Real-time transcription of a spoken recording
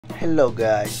Hello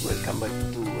guys, welcome back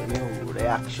to a new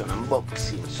reaction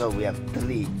unboxing. So we have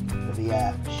three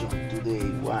reaction today.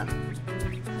 One.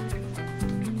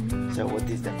 So what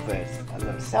is the first?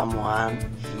 Allora, someone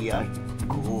here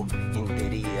go in the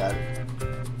real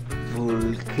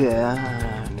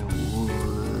volcano.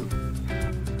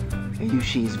 And you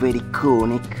see it's very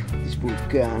iconic, this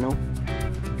volcano.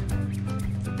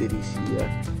 There is here.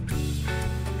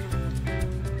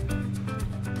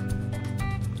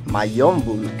 My own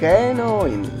volcano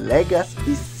in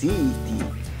Legazpi City.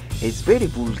 It's very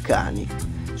volcanic,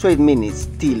 so it means it's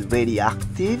still very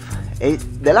active.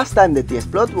 The last time that it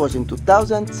exploded was in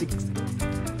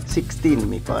 2016,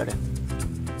 mi pare.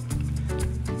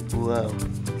 Wow.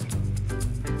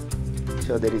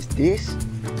 So there is this,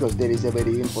 because there is a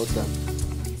very important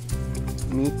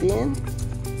meeting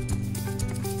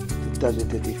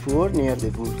 2034 near the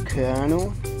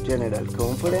volcano general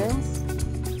conference.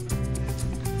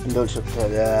 And also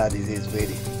this is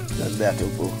very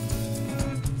relatable.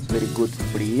 It's very good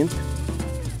print.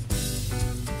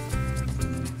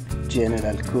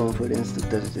 General Conference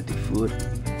 2034.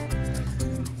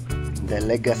 The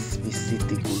Legazpi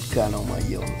City Volcano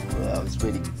Mayon. Wow, it's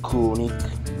very iconic.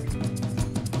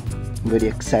 I'm very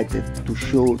excited to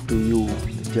show to you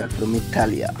that you are from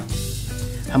Italy,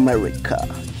 America,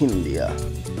 India,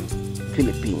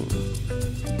 Philippines.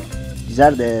 These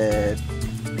are the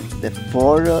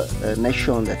four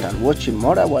nations that are watching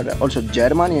more also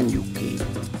Germany and UK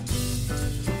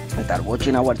that are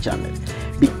watching our channel,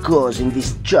 because in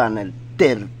this channel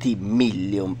 30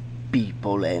 million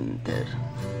people enter.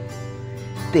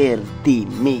 30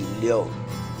 million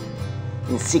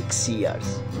in 6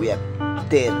 years. We have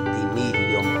 30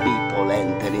 million people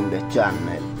entering the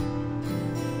channel.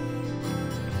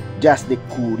 Just the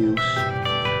curious.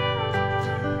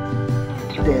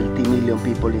 30 million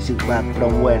people in 6 months.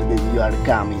 From where did you are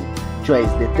coming? So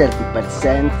it's the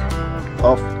 30%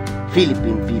 of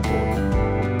Philippine people,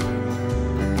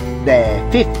 the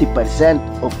 50%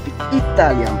 of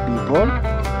Italian people,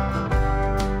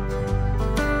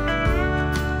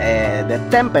 the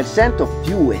 10% of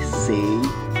USA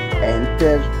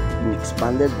enter in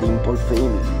Xmandre Dimple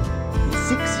Family in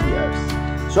 6 years.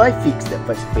 So I fixed the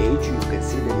first page. You can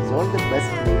see there is all the best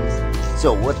things.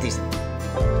 So what is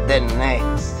the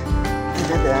next?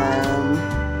 Ta-da-da!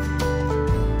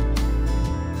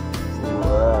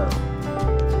 Wow!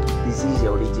 This is the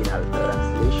original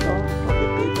translation of the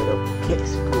paper of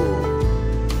Kesco.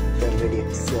 I'm very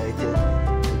excited to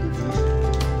do this.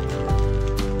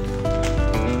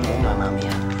 Oh mamma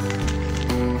mia!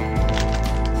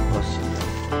 Possible.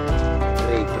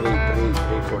 Pray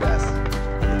for us.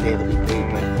 That every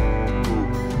paper to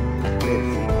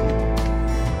perfectly.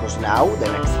 Because now the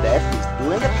next step is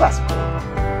doing the passport.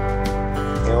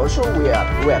 And also we have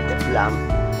the plan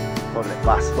for the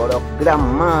passport of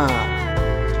grandma.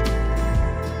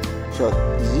 So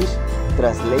this is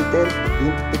translated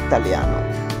in Italiano.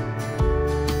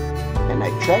 And I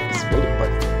check, it's very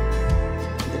perfect.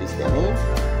 There is the name,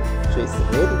 so it's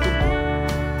ready to go.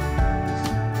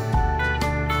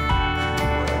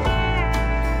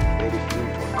 Very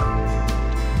simple.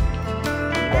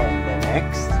 And then the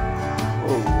next.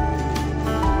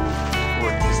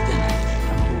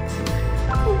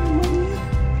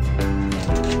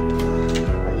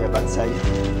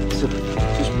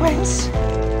 Suspense.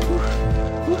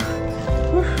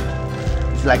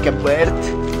 It's like a bird.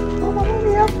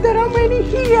 After how many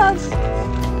years?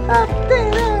 After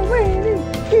how many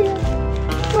years?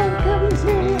 Porca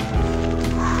miseria.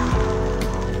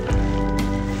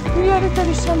 Here there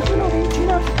is something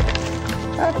original.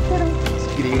 After it's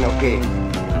green, okay.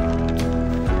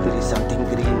 There is something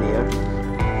green here.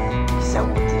 So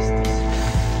what is this?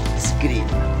 It's green.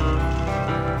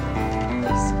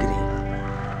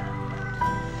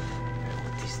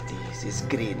 Is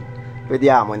green.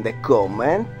 Vediamo in the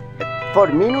comment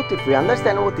 4 minutes if we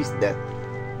understand what is that.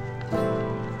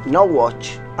 No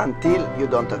watch until you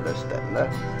don't understand.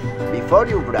 Before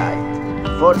you write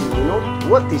 4 minutes,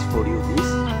 what is for you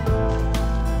this?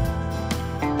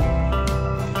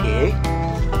 Okay,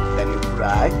 then you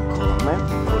write comment,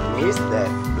 for me is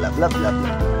that blah blah blah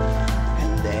blah,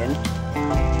 and then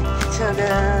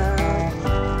ta-da!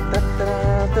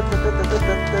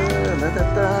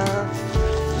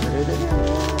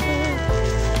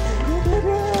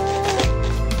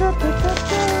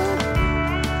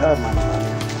 Oh mamma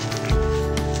mia.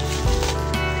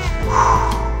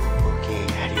 Okay,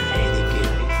 are you ready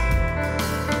guys?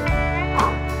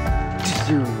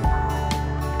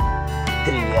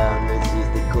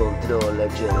 360 controller,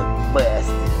 the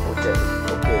best.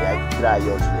 Okay, I try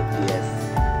also the PS,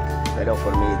 but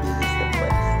for me this is the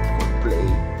best for play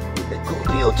with the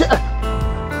computer.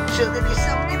 So there is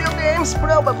some video games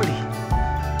probably.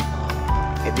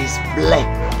 It is black,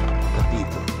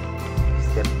 capito? It's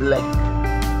the black.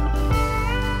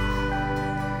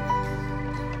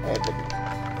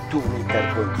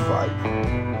 2.5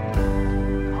 meters.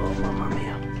 Oh mamma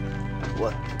mia.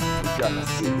 What we gonna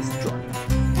see this joint?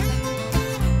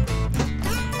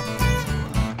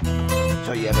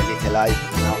 So you have a little life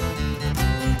now.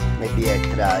 Maybe I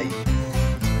try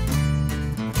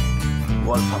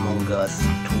Wolf Among Us 2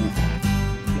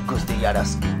 because they are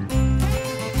asking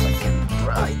if I can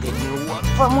try the new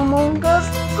Wolf Among Us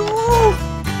 2.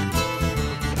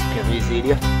 Can you see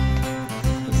it?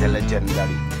 It's a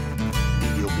legendary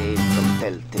video game from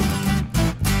Telltale.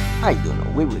 I don't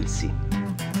know, we will see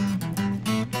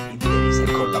if there is a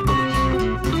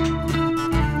collaboration.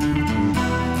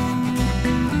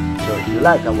 So if you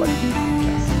like our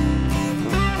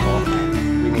comment,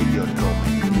 we need your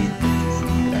comment, please.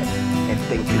 And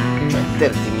thank you,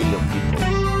 30 million people.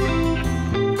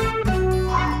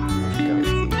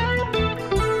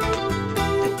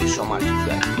 Thank you so much,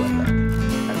 guys, for that.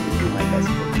 I will do my best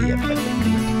for the better.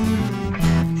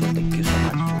 So thank you so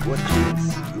much for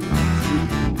watching.